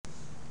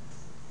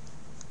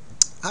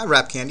Hi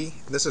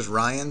Wrapcandy, this is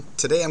Ryan.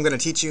 Today I'm going to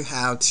teach you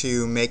how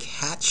to make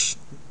hatch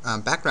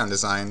background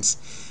designs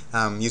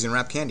using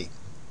Wrapcandy.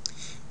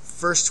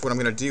 First, what I'm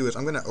going to do is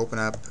I'm going to open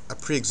up a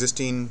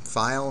pre-existing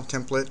file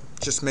template.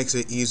 Just makes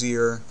it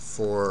easier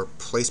for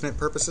placement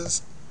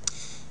purposes.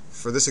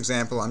 For this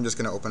example, I'm just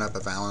going to open up a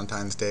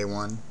Valentine's Day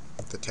one,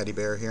 the teddy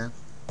bear here.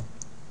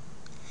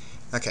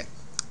 Okay,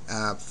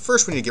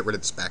 first we need to get rid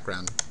of this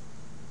background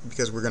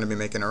because we're going to be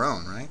making our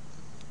own, right?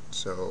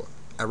 So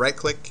I right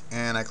click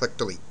and I click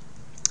delete.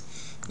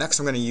 Next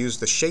I'm going to use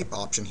the shape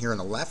option here on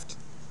the left,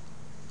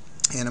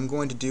 and I'm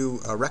going to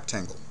do a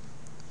rectangle.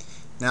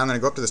 Now I'm going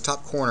to go up to this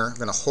top corner, I'm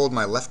going to hold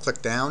my left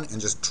click down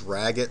and just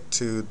drag it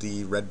to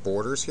the red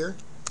borders here.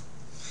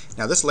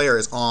 Now this layer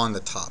is on the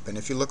top, and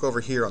if you look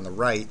over here on the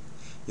right,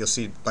 you'll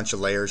see a bunch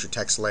of layers, your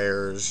text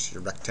layers,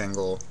 your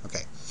rectangle.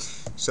 Okay,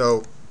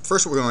 so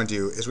first what we want to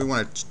do is we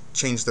want to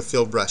change the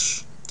fill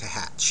brush to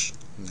hatch,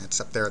 and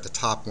that's up there at the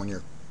top when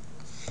you're,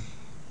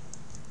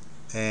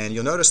 and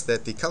you'll notice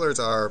that the colors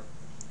are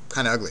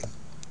kind of ugly.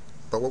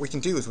 But what we can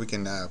do is we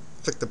can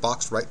click the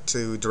box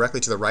directly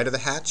to the right of the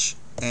hatch,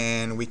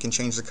 and we can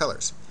change the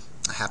colors.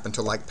 I happen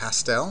to like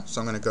pastel, so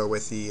I'm going to go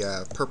with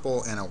the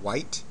purple and a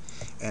white,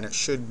 and it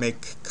should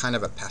make kind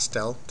of a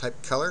pastel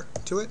type color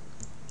to it.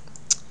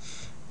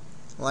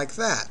 Like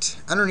that.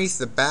 Underneath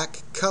the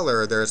back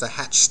color there's a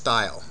hatch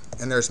style,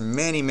 and there's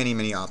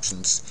many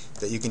options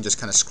that you can just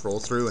kind of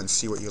scroll through and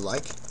see what you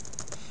like.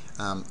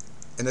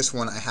 In this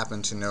one I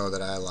happen to know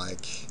that I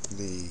like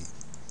the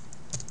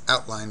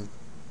outline,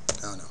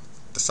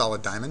 the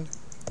solid diamond.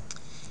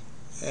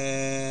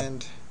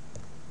 And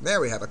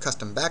there we have a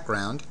custom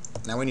background.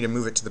 Now we need to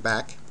move it to the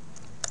back.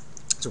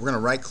 So we're going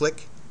to right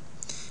click,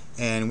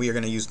 and we are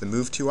going to use the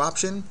move to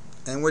option,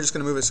 and we're just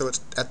going to move it so it's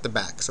at the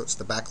back, so it's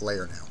the back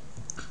layer now.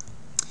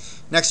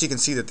 Next, you can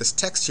see that this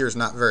text here is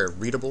not very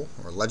readable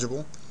or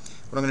legible.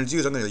 What I'm going to do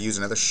is I'm going to use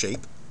another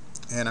shape,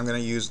 and I'm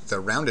going to use the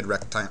rounded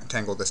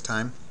rectangle this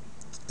time,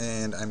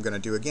 and I'm going to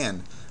do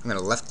again. I'm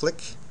going to left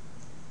click,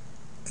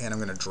 and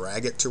I'm going to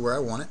drag it to where I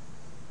want it.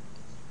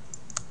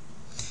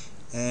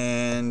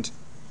 And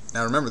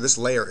now remember, this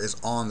layer is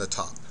on the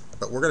top,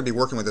 but we're going to be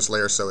working with this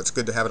layer, so it's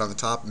good to have it on the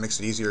top. It makes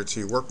it easier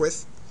to work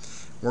with.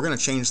 We're going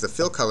to change the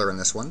fill color in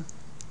this one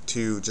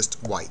to just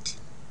white.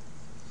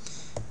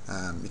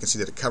 You can see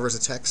that it covers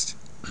the text.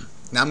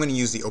 Now I'm going to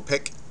use the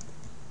opaque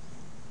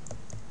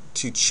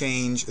to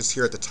change, it's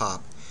here at the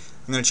top.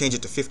 I'm going to change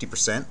it to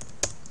 50%.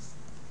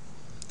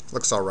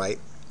 Looks alright.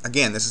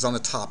 Again, this is on the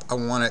top. I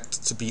want it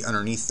to be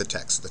underneath the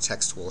text, so the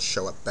text will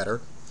show up better.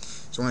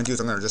 So what I'm going to do is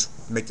I'm going to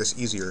just make this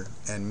easier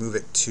and move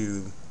it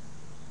to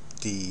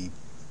the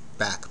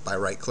back by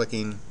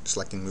right-clicking,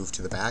 selecting Move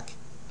to the Back.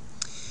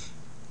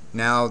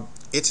 Now,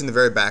 it's in the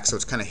very back, so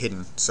it's kind of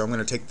hidden. So I'm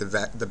going to take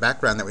the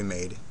background that we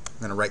made, I'm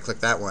going to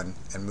right-click that one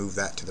and move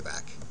that to the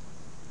back.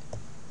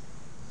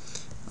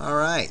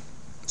 Alright,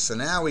 so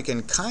now we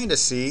can kind of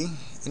see,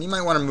 and you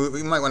might want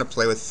to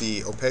play with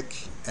the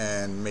opaque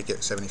and make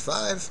it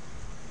 75.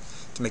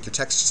 To make your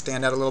text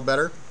stand out a little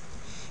better.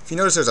 If you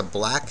notice there's a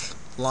black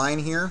line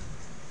here,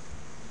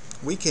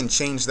 we can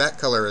change that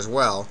color as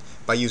well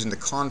by using the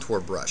contour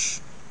brush.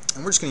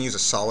 And we're just going to use a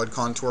solid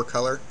contour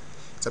color.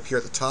 It's up here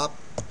at the top.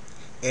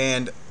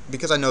 And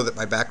because I know that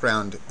my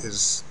background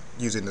is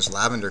using this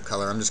lavender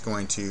color, I'm just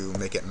going to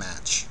make it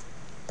match.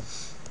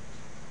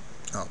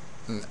 Oh,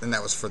 and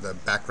that was for the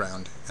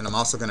background. And I'm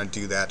also going to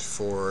do that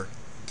for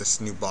this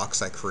new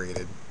box I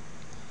created.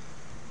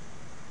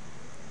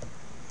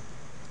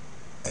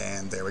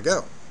 And there we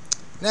go.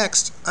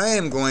 Next, I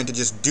am going to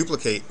just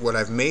duplicate what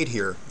I've made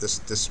here,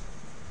 this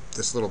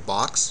little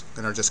box.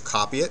 I'm going to just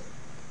copy it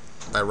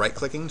by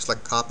right-clicking,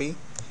 select copy. I'm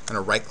going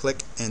to right-click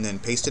and then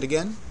paste it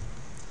again.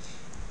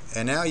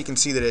 And now you can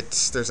see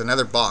that there's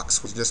another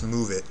box. We'll just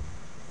move it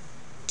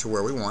to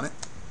where we want it.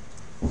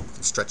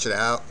 Stretch it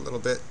out a little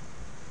bit.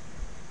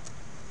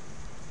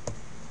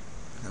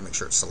 I'm going to make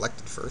sure it's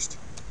selected first.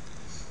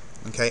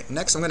 Okay,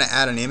 next I'm going to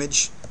add an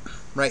image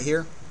right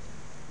here.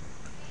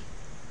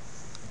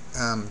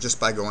 Just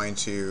by going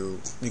to,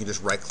 you can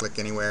just right click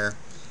anywhere,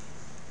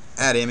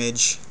 add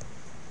image.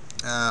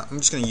 I'm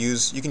just going to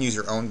use, you can use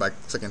your own by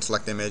clicking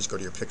select image, go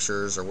to your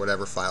pictures or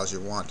whatever files you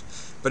want.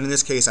 But in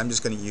this case I'm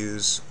just going to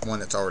use one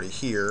that's already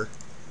here,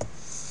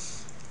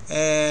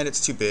 and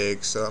it's too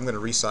big, so I'm going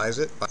to resize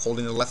it by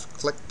holding the left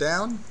click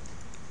down,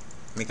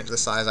 make it the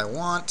size I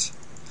want.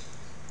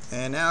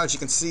 And now as you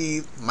can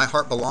see, my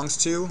heart belongs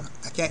to,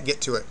 I can't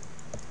get to it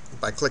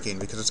by clicking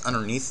because it's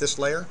underneath this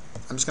layer.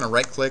 I'm just going to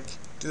right click,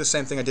 do the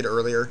same thing I did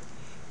earlier,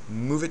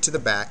 move it to the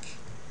back,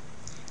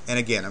 and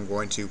again I'm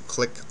going to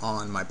click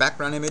on my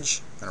background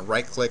image, I'm going to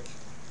right click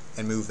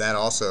and move that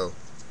also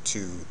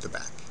to the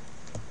back.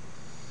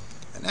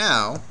 And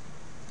now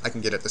I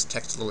can get at this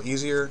text a little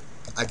easier.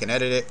 I can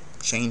edit it,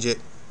 change it,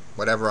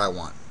 whatever I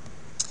want.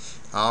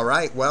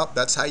 Alright, well,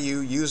 that's how you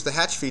use the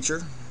hatch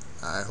feature.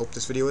 I hope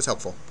this video was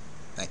helpful.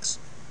 Thanks.